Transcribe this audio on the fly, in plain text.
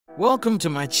Welcome to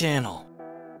my channel,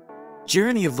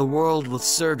 Journey of the World with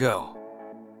Sergo.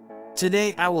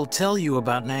 Today I will tell you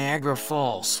about Niagara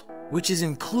Falls, which is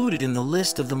included in the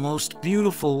list of the most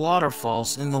beautiful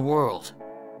waterfalls in the world.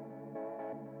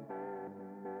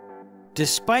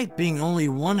 Despite being only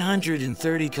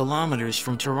 130 kilometers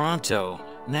from Toronto,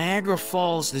 Niagara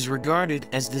Falls is regarded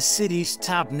as the city's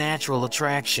top natural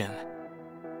attraction.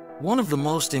 One of the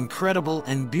most incredible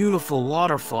and beautiful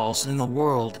waterfalls in the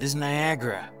world is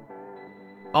Niagara.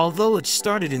 Although it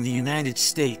started in the United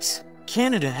States,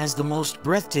 Canada has the most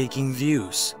breathtaking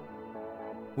views.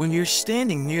 When you're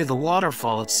standing near the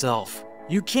waterfall itself,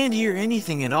 you can't hear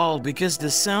anything at all because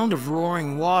the sound of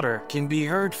roaring water can be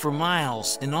heard for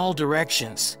miles in all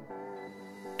directions.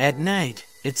 At night,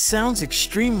 it sounds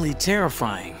extremely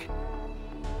terrifying.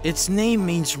 Its name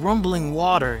means rumbling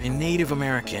water in Native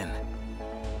American.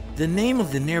 The name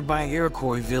of the nearby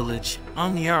Iroquois village,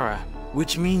 Niagara,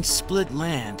 which means split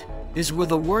land, is where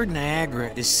the word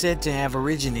Niagara is said to have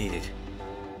originated.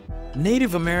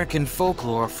 Native American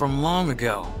folklore from long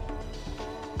ago.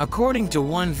 According to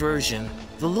one version,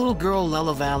 the little girl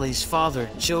Lella Valley's father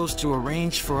chose to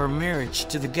arrange for her marriage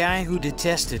to the guy who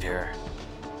detested her.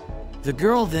 The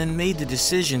girl then made the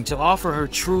decision to offer her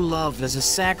true love as a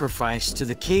sacrifice to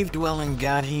the cave-dwelling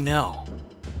god Hino.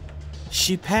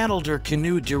 She paddled her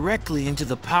canoe directly into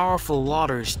the powerful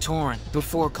water's torrent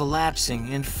before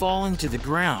collapsing and falling to the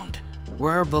ground,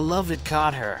 where her beloved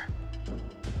caught her.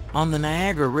 On the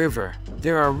Niagara River,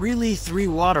 there are really 3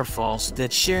 waterfalls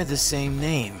that share the same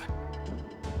name.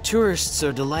 Tourists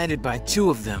are delighted by 2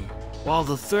 of them, while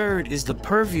the third is the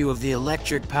purview of the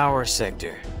electric power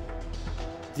sector.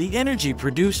 The energy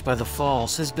produced by the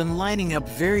falls has been lighting up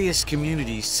various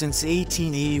communities since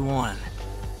 1881.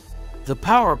 The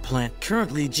power plant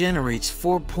currently generates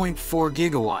 4.4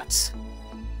 gigawatts.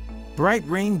 Bright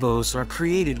rainbows are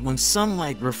created when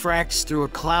sunlight refracts through a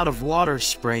cloud of water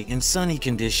spray in sunny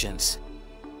conditions.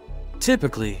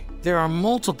 Typically, there are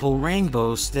multiple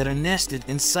rainbows that are nested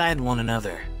inside one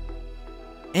another.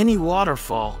 Any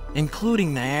waterfall,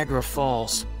 including Niagara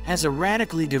Falls, has a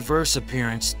radically diverse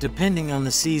appearance depending on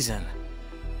the season.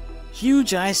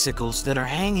 Huge icicles that are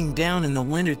hanging down in the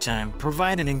wintertime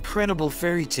provide an incredible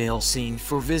fairy tale scene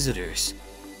for visitors.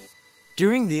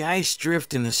 During the ice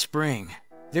drift in the spring,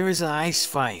 there is an ice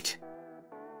fight.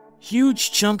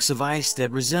 Huge chunks of ice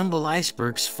that resemble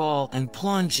icebergs fall and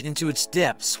plunge into its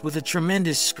depths with a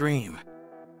tremendous scream.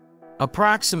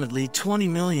 Approximately 20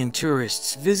 million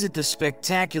tourists visit the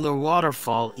spectacular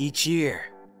waterfall each year.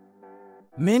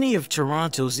 Many of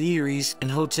Toronto's eateries and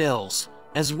hotels,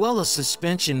 as well as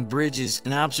suspension bridges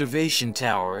and observation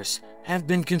towers, have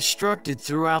been constructed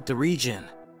throughout the region.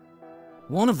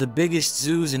 One of the biggest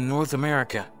zoos in North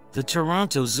America, the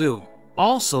Toronto Zoo,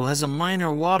 also has a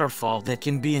minor waterfall that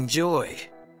can be enjoyed.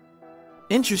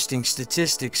 Interesting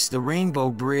statistics: the Rainbow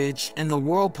Bridge and the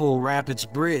Whirlpool Rapids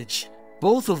Bridge,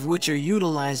 both of which are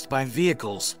utilized by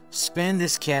vehicles, span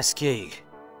this cascade.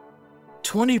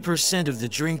 20% of the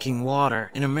drinking water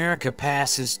in America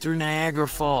passes through Niagara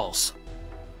Falls.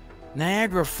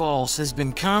 Niagara Falls has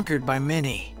been conquered by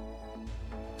many.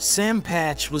 Sam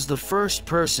Patch was the first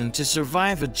person to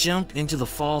survive a jump into the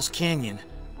Falls Canyon,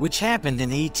 which happened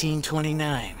in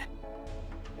 1829.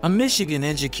 A Michigan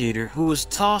educator who was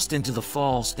tossed into the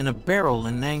falls in a barrel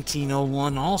in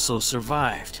 1901 also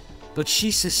survived, but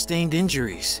she sustained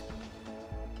injuries.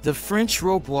 The French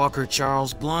rope walker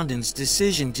Charles Blondin's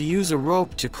decision to use a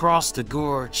rope to cross the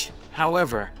gorge,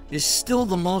 however, is still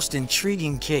the most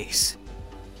intriguing case.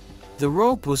 The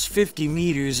rope was 50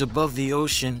 meters above the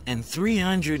ocean and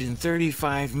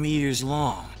 335 meters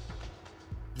long.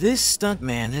 This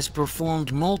stuntman has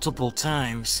performed multiple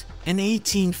times, in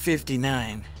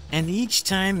 1859, and each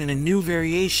time in a new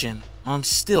variation, on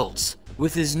stilts,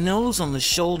 with his nose on the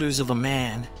shoulders of a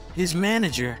man, his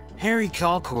manager, Harry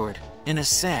Calcord, in a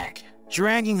sack,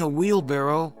 dragging a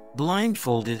wheelbarrow,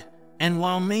 blindfolded, and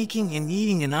while making and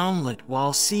eating an omelet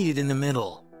while seated in the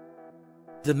middle.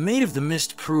 The Maid of the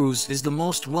Mist cruise is the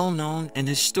most well-known and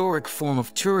historic form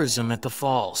of tourism at the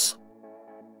falls.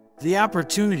 The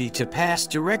opportunity to pass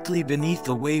directly beneath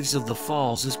the waves of the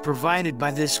falls is provided by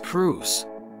this cruise.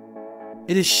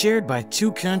 It is shared by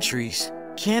 2 countries,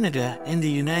 Canada and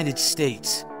the United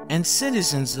States, and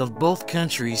citizens of both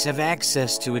countries have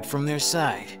access to it from their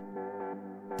side.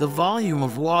 The volume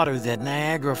of water that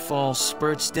Niagara Falls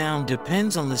spurts down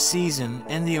depends on the season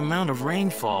and the amount of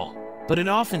rainfall, but it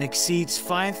often exceeds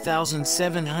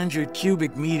 5,700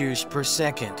 cubic meters per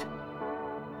second.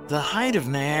 The height of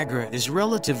Niagara is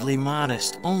relatively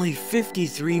modest, only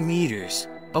 53 meters,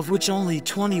 of which only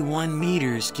 21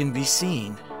 meters can be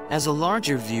seen, as a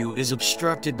larger view is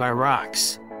obstructed by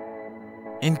rocks.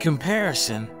 In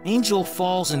comparison, Angel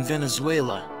Falls in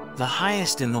Venezuela, the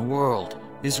highest in the world,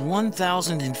 is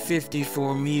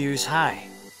 1,054 meters high.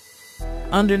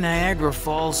 Under Niagara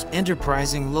Falls,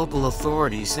 enterprising local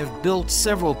authorities have built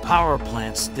several power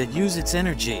plants that use its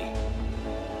energy.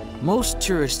 Most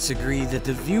tourists agree that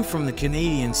the view from the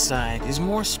Canadian side is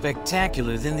more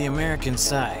spectacular than the American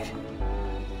side.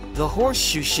 The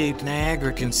horseshoe-shaped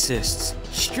Niagara consists,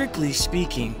 strictly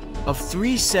speaking, of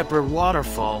 3 separate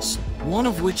waterfalls, one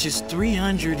of which is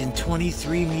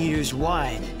 323 meters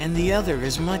wide and the other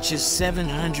as much as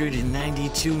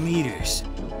 792 meters.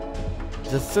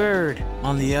 The third,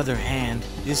 on the other hand,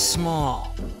 is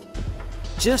small.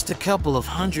 Just a couple of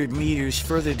 100 meters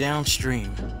further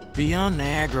downstream, beyond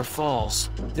Niagara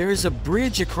Falls, there is a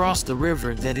bridge across the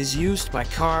river that is used by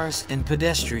cars and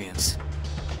pedestrians.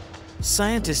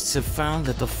 Scientists have found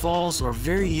that the falls are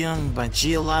very young by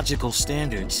geological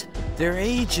standards. Their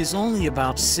age is only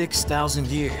about 6,000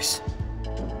 years.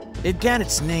 It got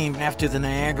its name after the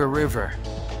Niagara River.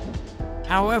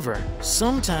 However,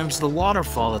 sometimes the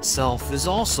waterfall itself is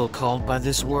also called by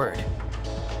this word.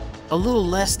 A little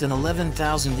less than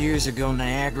 11,000 years ago,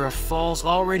 Niagara Falls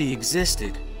already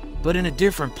existed, but in a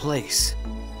different place.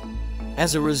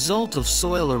 As a result of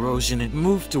soil erosion, it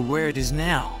moved to where it is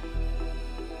now.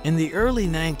 In the early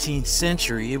 19th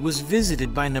century, it was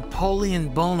visited by Napoleon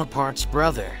Bonaparte's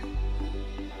brother.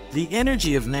 The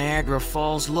energy of Niagara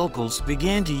Falls locals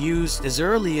began to use as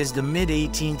early as the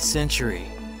mid-18th century.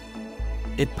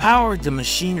 It powered the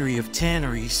machinery of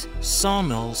tanneries,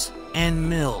 sawmills, and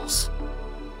mills.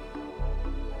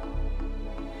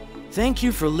 Thank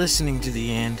you for listening to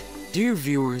the end, dear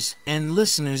viewers and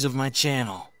listeners of my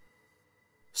channel.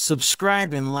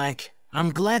 Subscribe and like. I'm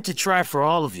glad to try for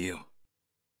all of you.